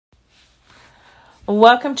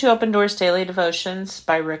Welcome to Open Doors Daily Devotions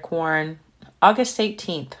by Rick Warren. August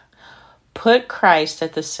 18th. Put Christ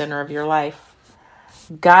at the center of your life.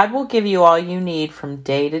 God will give you all you need from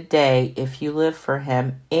day to day if you live for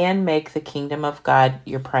Him and make the kingdom of God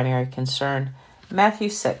your primary concern. Matthew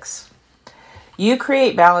 6. You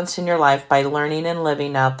create balance in your life by learning and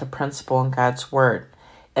living out the principle in God's Word.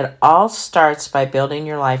 It all starts by building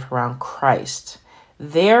your life around Christ.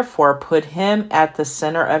 Therefore, put Him at the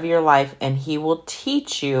center of your life and He will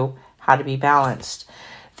teach you how to be balanced.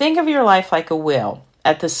 Think of your life like a wheel.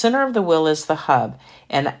 At the center of the wheel is the hub,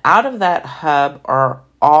 and out of that hub are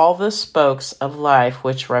all the spokes of life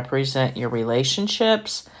which represent your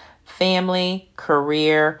relationships, family,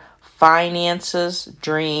 career, finances,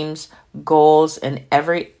 dreams, goals, and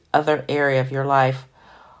every other area of your life.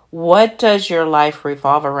 What does your life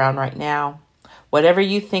revolve around right now? Whatever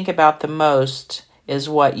you think about the most is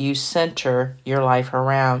what you center your life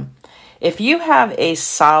around. If you have a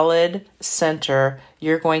solid center,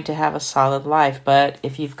 you're going to have a solid life. But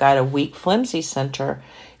if you've got a weak, flimsy center,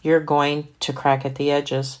 you're going to crack at the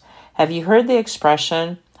edges. Have you heard the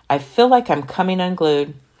expression, I feel like I'm coming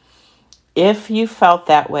unglued? If you felt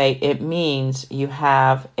that way, it means you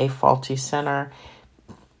have a faulty center.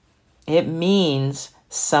 It means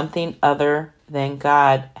something other than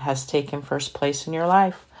God has taken first place in your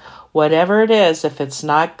life. Whatever it is, if it's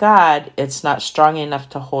not God, it's not strong enough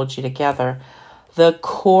to hold you together. The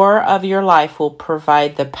core of your life will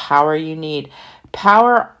provide the power you need.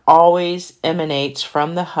 Power always emanates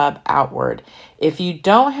from the hub outward. If you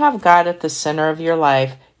don't have God at the center of your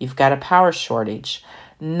life, you've got a power shortage.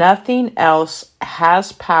 Nothing else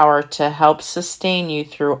has power to help sustain you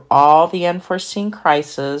through all the unforeseen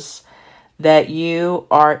crises that you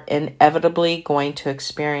are inevitably going to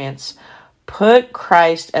experience. Put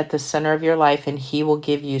Christ at the center of your life and He will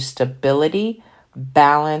give you stability,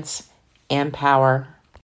 balance, and power.